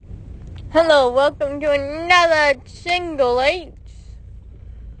Hello, welcome to another Single H.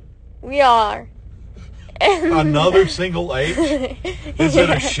 We are. Another Single H? Is it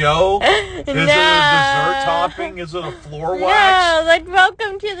a show? Is it a dessert topping? Is it a floor wax? No, like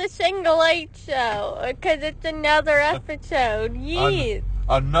welcome to the Single H show, because it's another episode. Yes.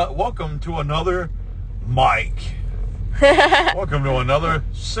 Welcome to another Mike. Welcome to another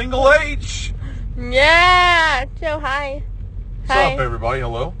Single H. Yeah, so hi. What's up, everybody?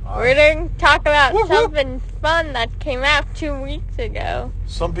 Hello. We're going to talk about something fun that came out 2 weeks ago.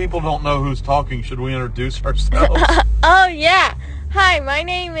 Some people don't know who's talking. Should we introduce ourselves? Oh, yeah. Hi, my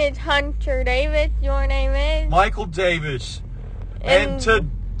name is Hunter Davis. Your name is? Michael Davis. And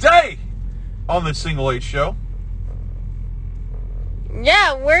today on the Single H show,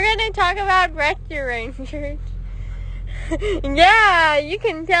 yeah, we're going to talk about Rescue Rangers. Yeah, you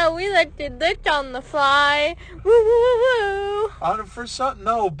can tell we did this on the fly. Woo, woo, woo.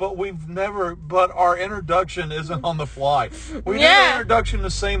 But our introduction isn't on the fly. We do the introduction the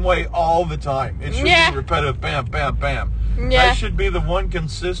same way all the time. It should be repetitive, bam, bam, bam. Yeah. That should be the one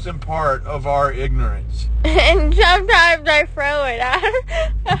consistent part of our ignorance. And sometimes I throw it out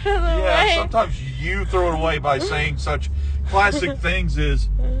of the way. Yeah, sometimes you throw it away by saying such classic things as,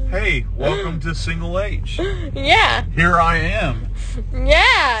 hey, welcome to Single H. Yeah. Here I am.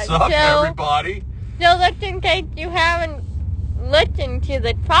 Yeah. What's up, everybody? So, just in case you haven't listened to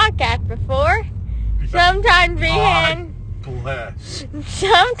the podcast before, sometimes we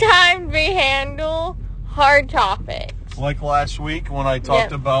handle hard topics. Like last week when I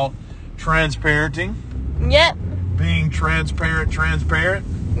talked about transparenting. Yep. Being transparent.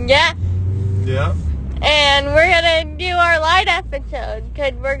 Yeah. Yeah. And we're going to do our light episode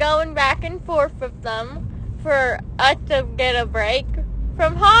because we're going back and forth with them for us to get a break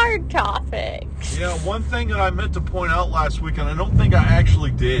from hard topics. Yeah, one thing that I meant to point out last week, and I don't think I actually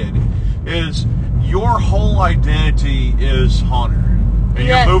did, is your whole identity is Hunter. And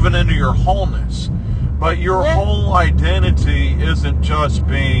you're moving into your wholeness. But your whole identity isn't just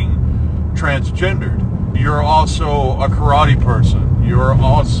being transgendered. You're also a karate person. You're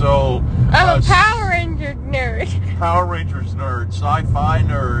also a Power Rangers nerd. Power Rangers nerd. Sci-fi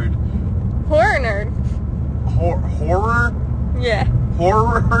nerd. Horror nerd. Horror? Yeah.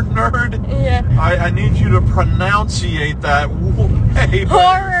 Horror nerd? Yeah. I need you to pronunciate that way.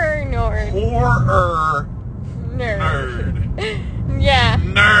 Horror nerd. Horror nerd. Yeah.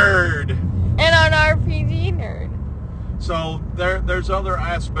 Nerd. And an RPG nerd. So there's other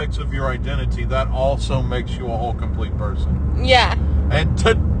aspects of your identity that also makes you a whole complete person. Yeah. And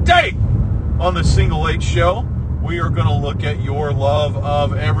today on the Single H show, we are going to look at your love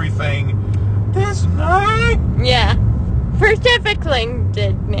of everything Disney. Yeah. Specifically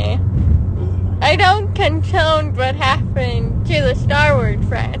Disney. I don't condone what happened to the Star Wars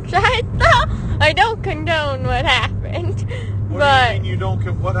franchise. I don't condone what happened. What do you mean you don't?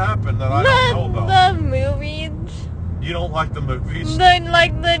 What happened that I don't know about? The movies. You don't like the movies? The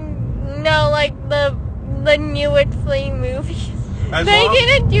newest three movies. They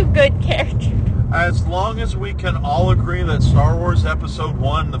didn't do good characters. As long as we can all agree that Star Wars Episode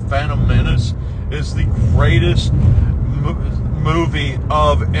 1, The Phantom Menace, is the greatest movie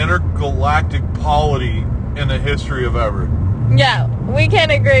of intergalactic polity in the history of ever. Yeah, we can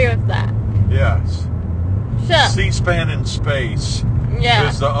agree with that. Yes. So, C-SPAN in Space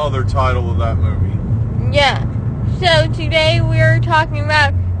is the other title of that movie. Yeah. So today we're talking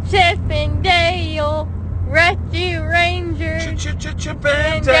about Chip and Dale, Rescue Rangers. Chip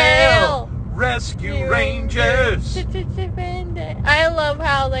and Dale, Rescue Rangers. Chip and Dale. I love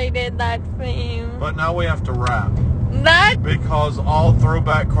how they did that theme. But now we have to rap. Because all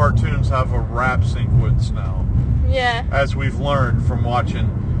throwback cartoons have a rap sequence now. Yeah. As we've learned from watching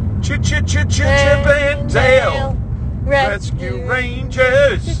Chip and Dale, Rescue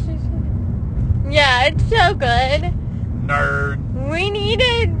Rangers. Yeah, it's so good. Nerd.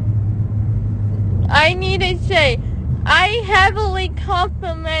 I need to say, I heavily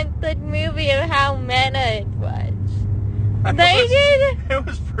compliment the movie of how meta it was. It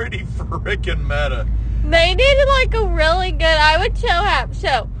was pretty freaking meta. They did like a really good, I would so have.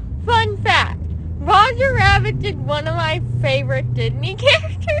 So, fun fact. Roger Rabbit is one of my favorite Disney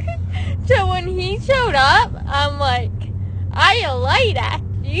characters. So when he showed up, I'm like, I alight at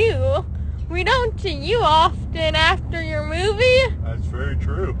you. We don't see you often after your movie. That's very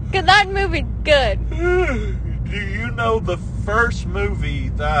true. Because that movie's good. Do you know the first movie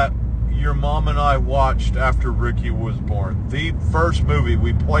that your mom and I watched after Ricky was born? The first movie.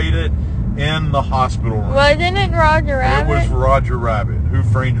 We played it in the hospital room. Wasn't it Roger Rabbit? It was Roger Rabbit. Who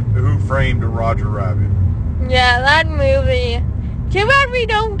framed Roger Rabbit? Yeah, that movie. Too bad we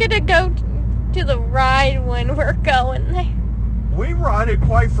don't get to go to the ride when we're going there. We ride it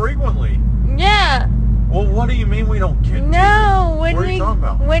quite frequently. Yeah. Well, what do you mean we don't get to? No, What are you talking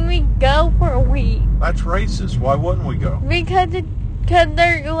about? when we go for a week. That's racist. Why wouldn't we go? Because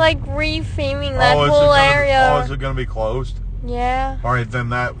they're like re-theming that whole area. Is it going to be closed? Yeah. All right, then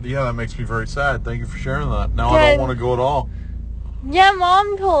that makes me very sad. Thank you for sharing that. Now I don't want to go at all. Yeah,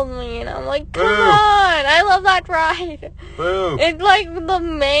 Mom told me, and I'm like, come on, I love that ride. Boo. It's like the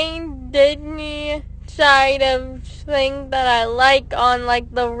main Disney side of thing that I like on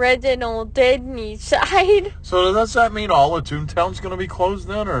like the original Disney side. So does that mean all of Toontown's going to be closed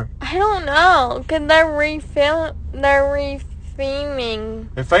then, or? I don't know, because they're re-theming.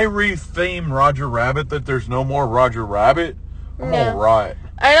 If they re-theme Roger Rabbit that there's no more Roger Rabbit, I'm all right.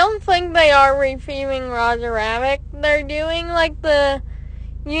 I don't think they are re-theming Roger Rabbit. They're doing like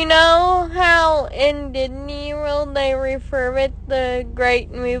you know how in Disney World they refurbished the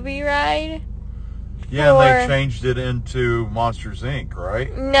Great Movie Ride? Yeah, and they changed it into Monsters, Inc.,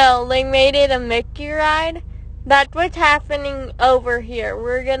 right? No, they made it a Mickey ride. That's what's happening over here.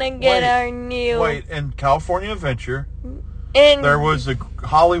 We're going to get our new... Wait, in California Adventure, there was a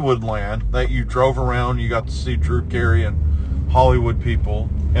Hollywood Land that you drove around. You got to see Drew Carey and Hollywood people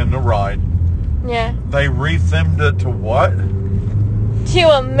in the ride. Yeah. They re-themed it to what? To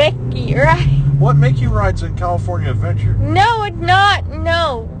a Mickey ride. What Mickey ride's in California Adventure? No, it's not.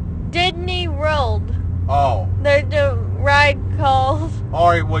 No. Disney World. Oh. There's a ride called... All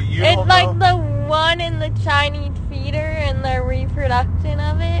right, what you don't know? It's like the one in the Chinese theater and the reproduction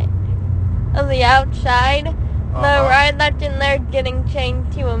of it. Of the outside. The ride that's in there getting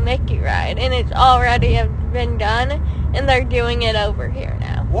changed to a Mickey ride. And it's already been done. And they're doing it over here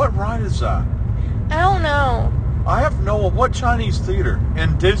now. What ride is that? I don't know. I have no... What Chinese theater?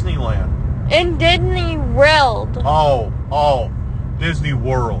 In Disneyland? In Disney World. Oh. Disney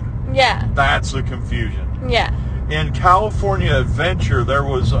World. Yeah. That's the confusion. Yeah. In California Adventure, there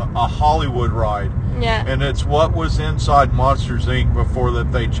was a Hollywood ride. Yeah. And it's what was inside Monsters, Inc. before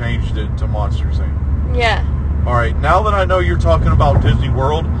that they changed it to Monsters, Inc. Yeah. All right, now that I know you're talking about Disney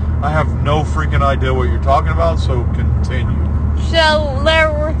World, I have no freaking idea what you're talking about, so continue. So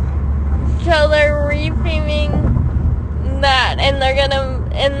they're refilming that, and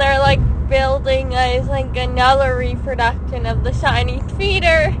they're like building, I think, another reproduction of the Chinese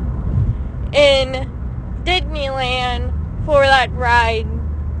theater in Disneyland for that ride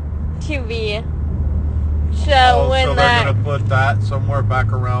to be. So they're gonna put that somewhere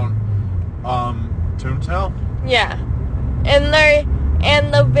back around Toontown? Yeah.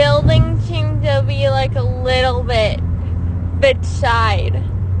 And the building seems to be like a little bit beside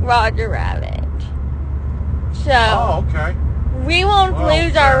Roger Rabbit. So okay. We won't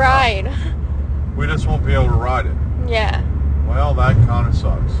lose our ride. We just won't be able to ride it. Yeah. Well, that kind of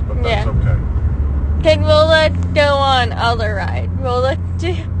sucks, but that's okay. Then let's go on other rides. We'll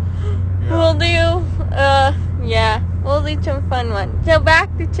do some fun ones. So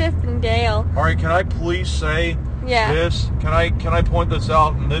back to Chip and Dale. All right, can I please say this? Can I point this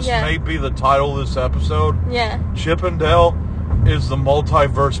out? And this may be the title of this episode. Yeah. Chip and Dale is the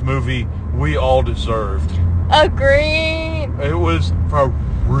multiverse movie we all deserved. Agreed. It was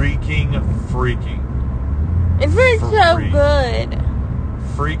freaking. It was so good.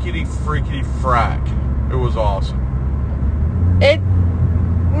 Freakity frack. It was awesome. It's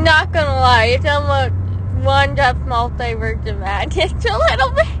not gonna lie, it's almost one up Multiverse of Madness a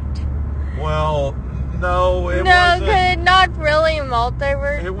little bit. Well, no, it wasn't. No, because it's not really a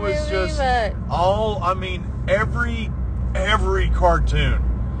multiverse It was movie, just but... every cartoon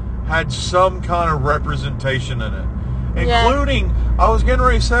had some kind of representation in it. Including, I was getting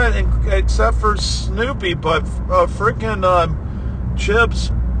ready to say it, except for Snoopy, but freaking Chip's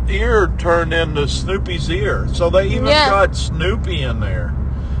ear turned into Snoopy's ear. So they even got Snoopy in there.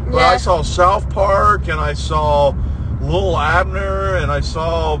 But I saw South Park, and I saw Little Abner, and I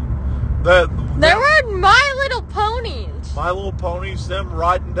saw that... There were My Little Ponies. My Little Ponies, them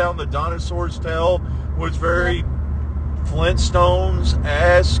riding down the dinosaur's tail was very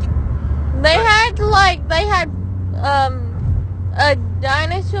Flintstones-esque. They had a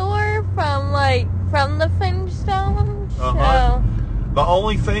dinosaur from the Flintstones. So. The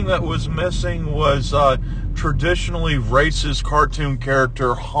only thing that was missing was traditionally racist cartoon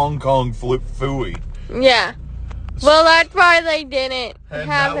character Hong Kong Phooey. Yeah. Well, that's why they didn't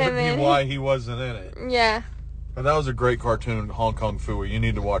have him in it. And that would be why he wasn't in it. Yeah. But that was a great cartoon, Hong Kong Phooey. You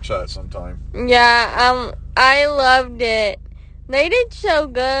need to watch that sometime. Yeah, I loved it. They did so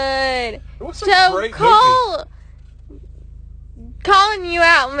good. It was a great movie. Calling you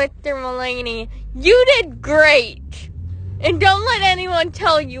out, Mr. Mulaney. You did great And don't let anyone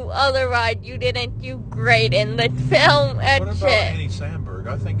tell you otherwise. You didn't do great in the film at What about Andy Samberg?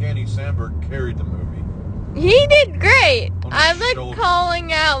 I think Andy Samberg carried the movie. He did great. I've been shoulder.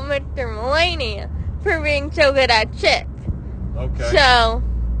 calling out Mr. Mulaney for being so good at shit. Okay. So,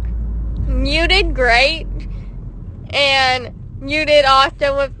 you did great. And you did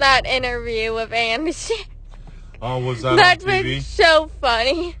awesome with that interview with Andy Samberg. Oh, was that That's on TV? been so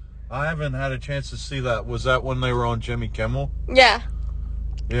funny. I haven't had a chance to see that. Was that when they were on Jimmy Kimmel? Yeah.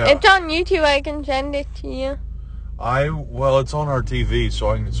 Yeah. It's on YouTube. I can send it to you. Well, it's on our TV, so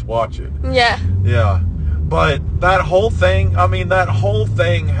I can just watch it. Yeah. Yeah. But that whole thing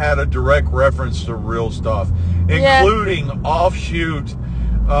had a direct reference to real stuff, including offshoot,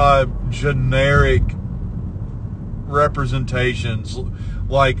 generic representations,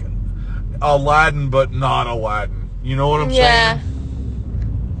 like Aladdin, but not Aladdin. You know what I'm saying?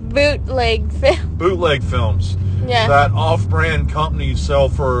 Bootleg film. Bootleg films. Yeah. That off-brand companies sell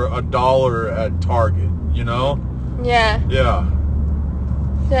for $1 at Target, you know? Yeah. Yeah.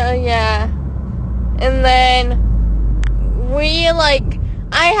 So, yeah. And then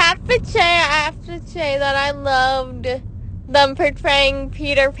I have to say that I loved them portraying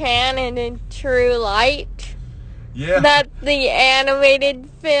Peter Pan in a true light. Yeah. That the animated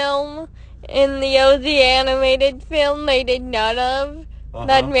film, in the OZ animated film, they did none of.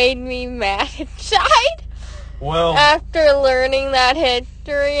 That made me mad inside. Well, after learning that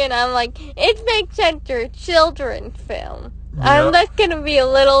history, and I'm like, it makes sense for a children's film. Yep. I'm just gonna be a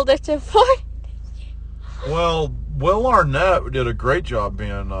little disappointed. Well, Will Arnett did a great job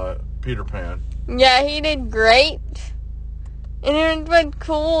being Peter Pan. Yeah, he did great. And it was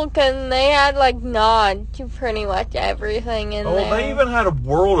cool because they had, nods to pretty much everything in there. Oh, they even had a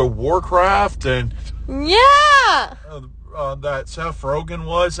World of Warcraft and... Yeah! That Seth Rogen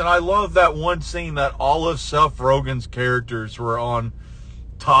was. And I love that one scene that all of Seth Rogen's characters were on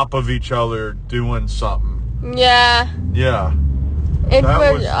top of each other doing something. Yeah. Yeah. It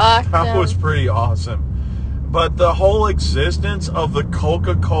was awesome. That was pretty awesome. But the whole existence of the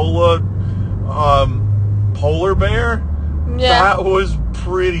Coca-Cola polar bear... Yeah. That was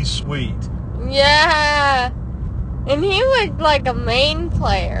pretty sweet. Yeah. And he was a main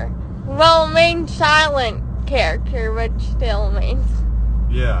player. Well, main silent character, but still main.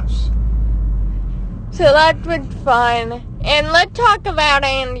 Yes. So that was fun. And let's talk about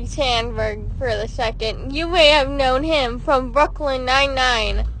Andy Samberg for a second. You may have known him from Brooklyn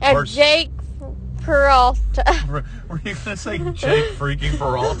Nine-Nine as Jake Peralta. Were you going to say Jake freaking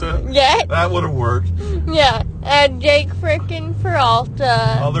Peralta? Yeah. That would have worked. Yeah, Jake freaking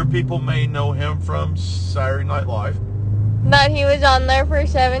Peralta. Other people may know him from Saturday Night Live. That he was on there for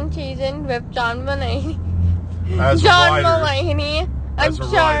 7 seasons with John Mulaney. As John a writer. Mulaney. I'm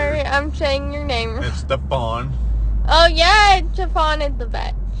sorry, I'm saying your name wrong. It's Stefan. Oh yeah, Stefan is the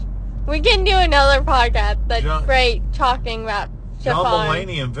best. We can do another podcast that's great talking about Stefan. John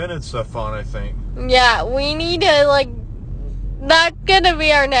Mulaney invented Stefan, I think. Yeah, we need to, that's gonna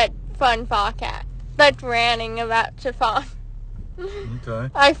be our next fun podcast. That's ranting about Stefan. Okay.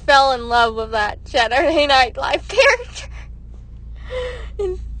 I fell in love with that Saturday Night Live character.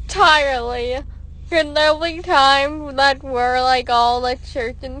 Entirely. And there'll be times that we're, all,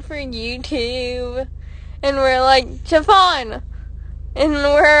 searching for YouTube. And we're Stefan. And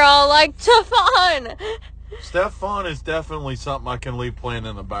we're all Stefan. Stefan is definitely something I can leave playing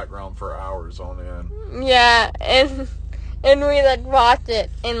in the background for hours on end. Yeah, and we watch it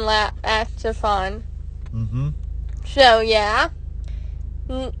and laugh at Stefan. Mm-hmm. So, yeah.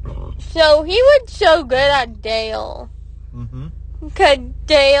 So, he was so good at Dale. Mm-hmm. Because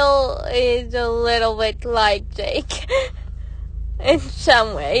Dale is a little bit like Jake. In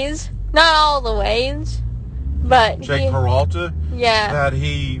some ways. Not all the ways. But Jake Peralta? Yeah. That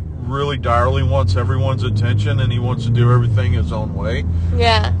he really direly wants everyone's attention and he wants to do everything his own way.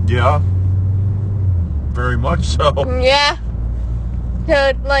 Yeah. Yeah. Very much so. Yeah.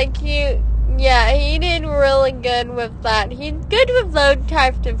 So, he did really good with that. He's good with those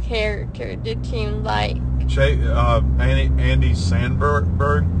types of characters, it seems like. Andy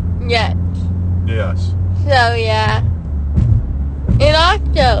Samberg? Yes. Yes. So, yeah. And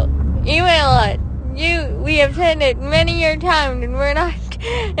also, email us. We have said it many more times, and we're not,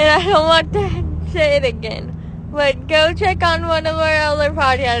 and I don't want to say it again. But go check on one of our other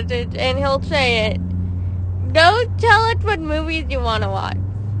podcasts, and he'll say it. Go tell us what movies you want to watch.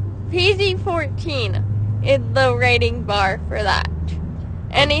 PG-14 is the rating bar for that.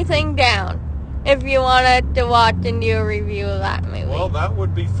 Anything down, if you want us to watch and do a review of that movie. Well, that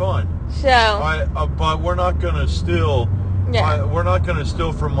would be fun. So, but we're not going to steal. Yeah. We're not going to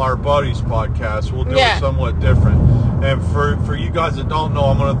steal from our buddies' podcast. We'll do it somewhat different. And for you guys that don't know,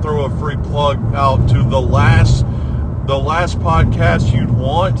 I'm going to throw a free plug out to the last podcast you'd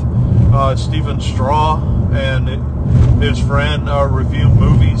want. Stephen Straw and his friend review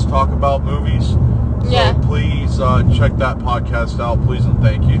movies, talk about movies. So please check that podcast out, please and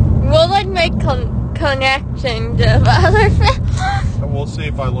thank you. We'll make connections of other films. We'll see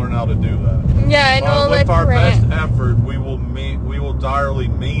if I learn how to do that. Yeah, and we'll with our best effort, we will direly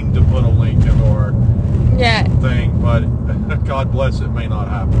mean to put a link into our thing, but God bless it, may not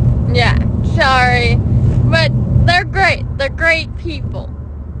happen. Yeah, sorry. But they're great. They're great people.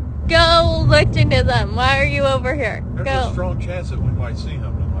 Go listen to them. Why are you over here? There's a strong chance that we might see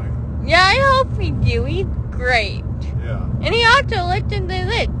him tonight. Yeah, I hope we do. He's great. Yeah. And he also listened to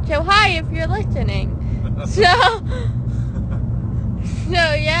this. So hi if you're listening. So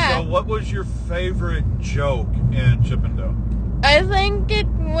yeah. So what was your favorite joke in Chip and Dale? I think it's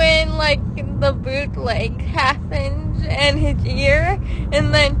when the bootleg happens and his ear,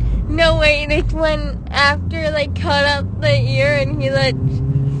 and then it's when after they cut up the ear and he does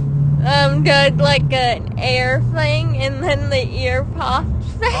an air thing and then the ear pops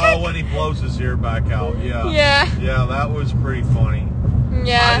back. Oh, when he blows his ear back out, yeah. Yeah, that was pretty funny.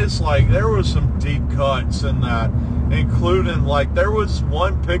 Yeah. I just there was some deep cuts in that, including there was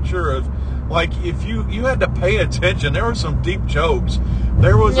one picture of if you had to pay attention, there were some deep jokes.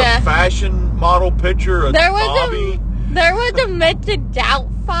 There was a fashion model picture of Bobby. There was a Mr.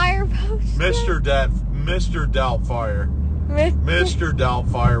 Doubtfire poster. Mr. Doubtfire. Mr.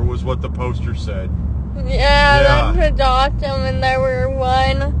 Doubtfire was what the poster said. Yeah, that was awesome. And there were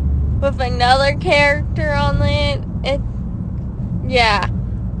one with another character on it.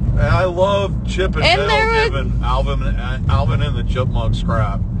 And I love Chip and Dale giving Alvin and the Chipmunks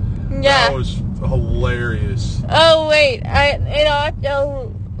crap. Yeah. That was hilarious. Oh, wait. It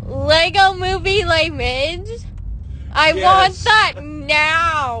also... Lego Movie Les Mis. I want that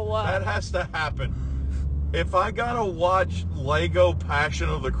now. That has to happen. If I gotta watch Lego Passion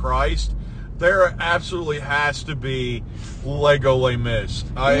of the Christ, there absolutely has to be Lego Les Mis.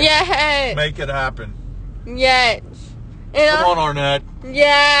 Yes. Make it happen. Yes. Come on, Arnett.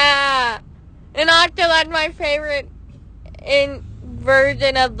 Yeah. And also, that's my favorite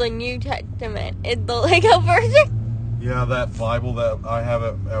version of the New Testament. It's the Lego version. Yeah, that Bible that I have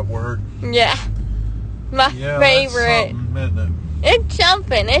at work. Yeah. My favorite. Isn't it? It's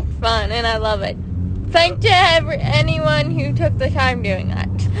something. It's fun, and I love it. Thanks to anyone who took the time doing that.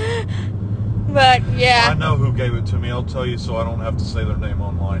 But, yeah. I know who gave it to me. I'll tell you so I don't have to say their name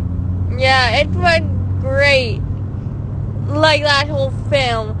online. Yeah, it was great. That whole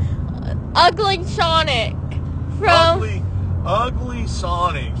film. Ugly Sonic. Ugly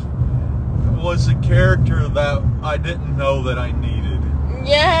Sonic was a character that I didn't know that I needed.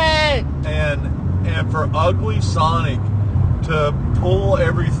 Yeah. And for Ugly Sonic to pull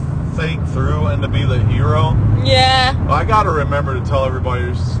everything through and to be the hero. Yeah. I got to remember to tell everybody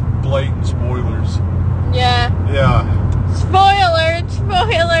there's blatant spoilers. Yeah. Yeah. Spoilers.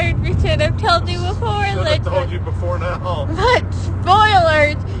 We should have told you before. Should have told you before now. But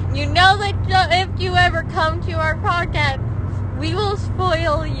spoilers. You know that if you ever come to our podcast, we will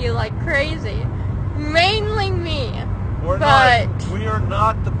spoil you like crazy. Mainly me. We are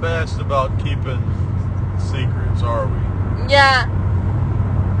not the best about keeping secrets, are we? Yeah.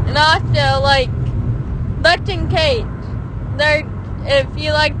 And also, Dutch and Kate, if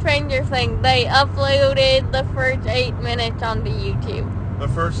you like Stranger Things, they uploaded the first 8 minutes onto YouTube. The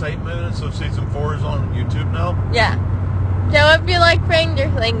first 8 minutes of season 4 is on YouTube now? Yeah. So if you like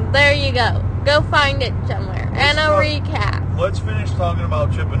Stranger Things, there you go. Go find it somewhere. And a recap. Let's finish talking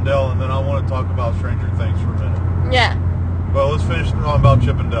about Chip and Dale, and then I want to talk about Stranger Things for a minute. Yeah. Well, let's finish talking about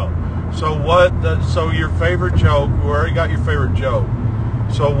Chip and Dale. So so your favorite joke, we already got your favorite joke.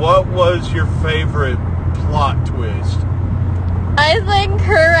 So what was your favorite plot twist? I think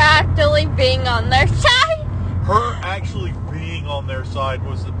her actually being on their side. Her actually being on their side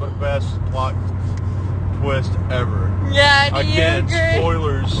was the best plot twist ever. Yeah, do Again, you agree?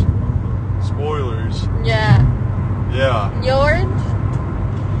 Spoilers. Yeah. Yeah. Yours?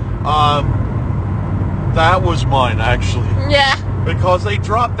 That was mine, actually. Yeah. Because they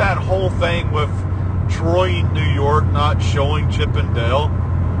dropped that whole thing with Troy in New York not showing Chip and Dale.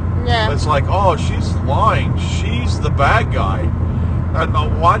 Yeah. It's oh, she's lying. She's the bad guy.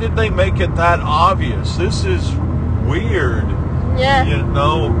 And why did they make it that obvious? This is weird. Yeah.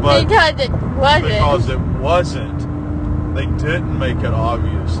 But because it wasn't. Because it wasn't. They didn't make it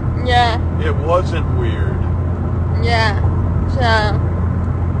obvious. Yeah. It wasn't weird. Yeah. So.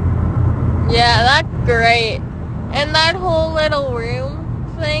 Yeah, that's great. And that whole little room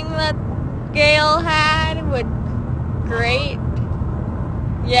thing that Gail had with great.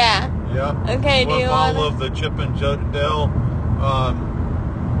 Yeah. Yeah. Okay, do with you all want of the Chip and Dale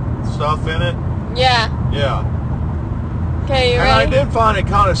stuff in it. Yeah. Yeah. Okay, you And ready? I did find it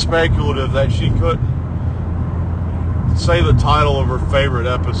kind of speculative that she couldn't say the title of her favorite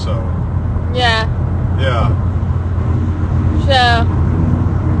episode. Yeah. Yeah. So,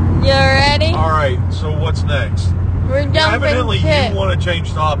 you ready? All right. So what's next? We're jumping Evidently, ship. you want to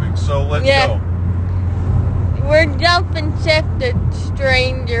change topics, so let's go. We're jumping ship to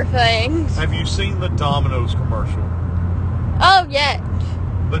Stranger Things. Have you seen the Domino's commercial? Oh, yes.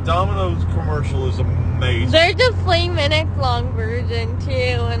 The Domino's commercial is amazing. There's a 3-minute long version, too,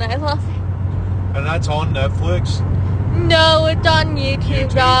 and I love it. And that's on Netflix? No, it's on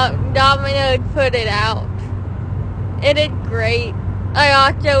YouTube. Domino's put it out. It is great. I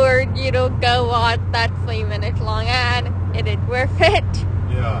also urge you to go watch that 3-minute long ad. It is worth it.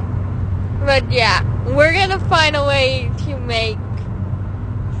 Yeah. But yeah, we're gonna find a way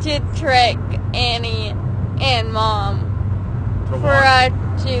to trick Annie and Mom for us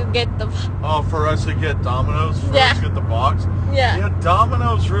to get the... Oh, for us to get Domino's? For us to get the box? Yeah. Yeah,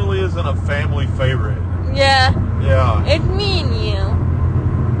 Domino's really isn't a family favorite. Yeah. Yeah. It's me and you.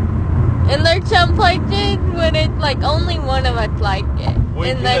 And there's some places when it's like only one of us like it.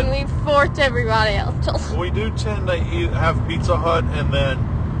 Then we force everybody else to like it. We do tend to have Pizza Hut and then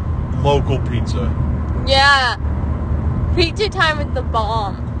local pizza. Yeah. Pizza time is the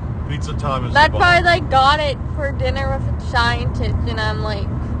bomb. Pizza time is That's the bomb. why they got it for dinner with a scientist, and I'm like,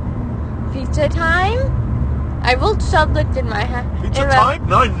 pizza time? I will shove it in my hand. Pizza time?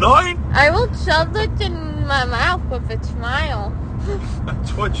 9-9? I will shove it in my mouth with a smile.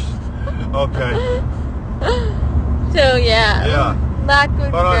 That's what okay. So, yeah. Yeah. That was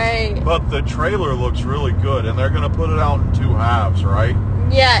great. But the trailer looks really good, and they're going to put it out in 2 halves, right?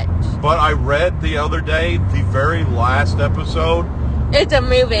 Yes. But I read the other day, the very last episode... It's a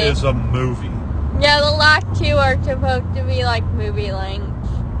movie. Is a movie. Yeah, the last 2 are supposed to be like movie length.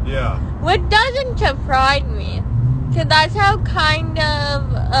 Yeah. What doesn't surprise me, because that's how kind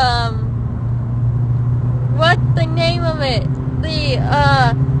of, what's the name of it?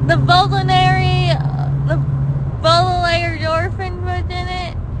 The Baudelaire orphan was in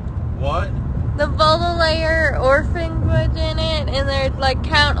it. What? The Baudelaire orphan was in it, and there's like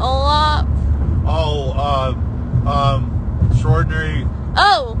Count Olaf. Oh, extraordinary...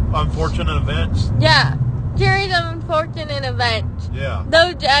 Oh! Unfortunate events? Yeah. Series of Unfortunate Events. Yeah.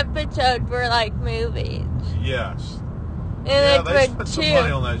 Those episodes were like movies. Yes. And they spent some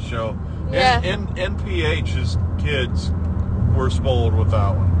money on that show. Yeah. And NPH's kids were spoiled with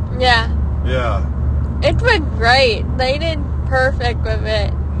that one. Yeah. Yeah. It was great. They did perfect with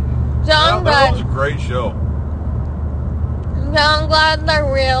it. So that was a great show. So I'm glad they're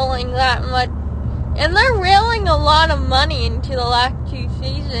reeling that much. And they're reeling a lot of money into the last 2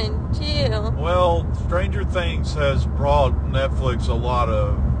 seasons, too. Well, Stranger Things has brought Netflix a lot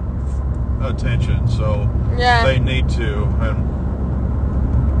of attention, so they need to. And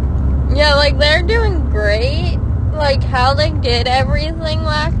yeah, like, they're doing great. Like, how they did everything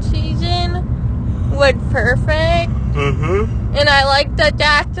last season was perfect. Mm-hmm. And I liked that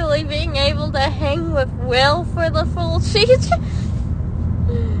actually being able to hang with Will for the full season.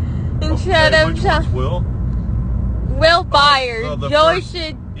 Instead of which one's Will? Will Byers, Joyce's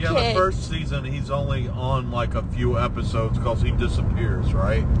kid. Yeah, the first season he's only on like a few episodes because he disappears,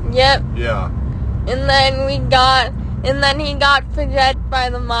 right? Yep. Yeah. And then he got possessed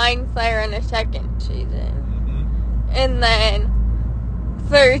by the Mind Flayer in the second season. Mm-hmm. And then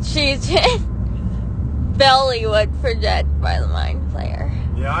third season, Billy was possessed by the Mind Flayer.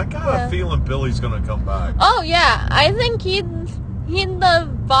 Yeah, I got a feeling Billy's gonna come back. Oh yeah, I think he's the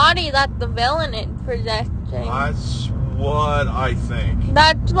body that the villain is possessing. That's what I think.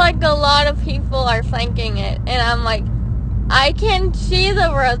 That's like a lot of people are thinking it, and I'm like, I can see the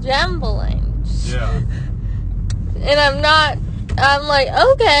resemblance. Yeah. And I'm like,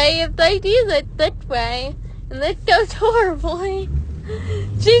 okay, if they do it this way, and this goes horribly,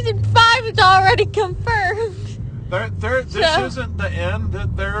 season 5 is already confirmed. This isn't the end.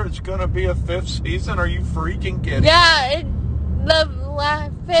 That there's going to be a 5th season. Are you freaking kidding? Yeah, the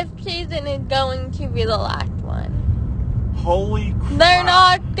 5th season is going to be the last one. Holy crap. They're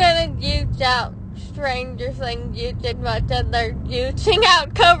not going to use out Stranger Things just as much as they're using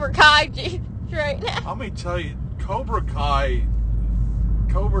out Cobra Kai right now. Let me tell you, Cobra Kai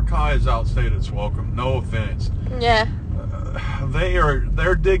has outstayed its welcome. No offense. Yeah.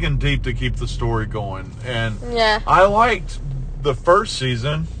 They're digging deep to keep the story going, and yeah, I liked the first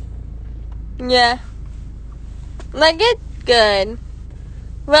season. Yeah, like it's good,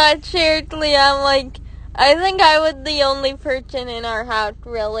 but seriously, I'm like, I think I was the only person in our house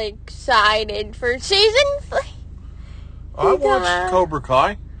really excited for season 3. I watched Cobra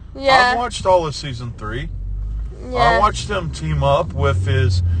Kai. Yeah. I watched all of season 3. Yeah. I watched him team up with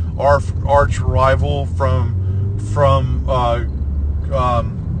his arch rival from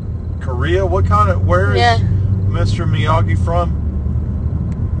Korea. Where is Mr. Miyagi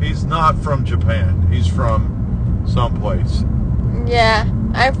from? He's not from Japan. He's from someplace. Yeah,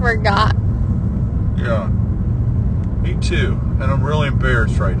 I forgot. Yeah. Me too. And I'm really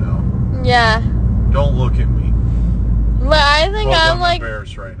embarrassed right now. Yeah. Don't look at me. But I think I'm like,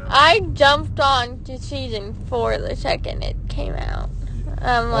 embarrassed right now. I jumped on to season 4 the second it came out.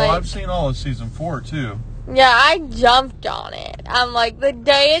 I've seen all of season 4 too. Yeah, I jumped on it. I'm like, the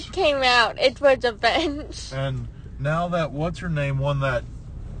day it came out, it was a bench. And now that, what's her name, won that,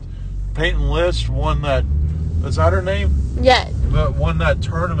 Peyton List won that, is that her name? Yes. Won that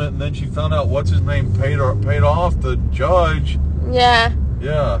tournament, and then she found out what's his name paid off the judge. Yeah.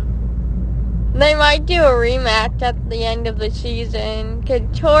 Yeah. They might do a rematch at the end of the season, because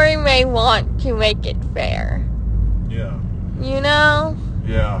Tori may want to make it fair. Yeah. You know?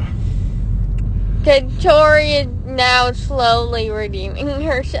 Yeah. Because Tori is now slowly redeeming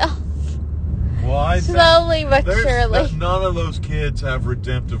herself. Well, slowly but surely. None of those kids have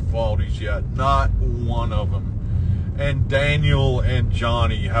redemptive qualities yet. Not one of them. And Daniel and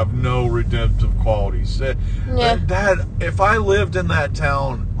Johnny have no redemptive qualities. Yeah. Dad, if I lived in that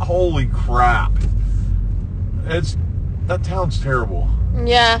town, holy crap. That town's terrible.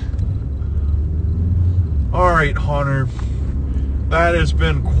 Yeah. Alright, Hunter. That has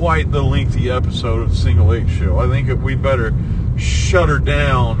been quite the lengthy episode of Single 8 Show. I think we better shut her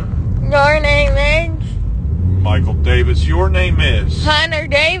down. Your name is? Michael Davis. Your name is? Hunter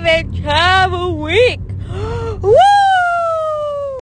Davis. Have a week. Woo!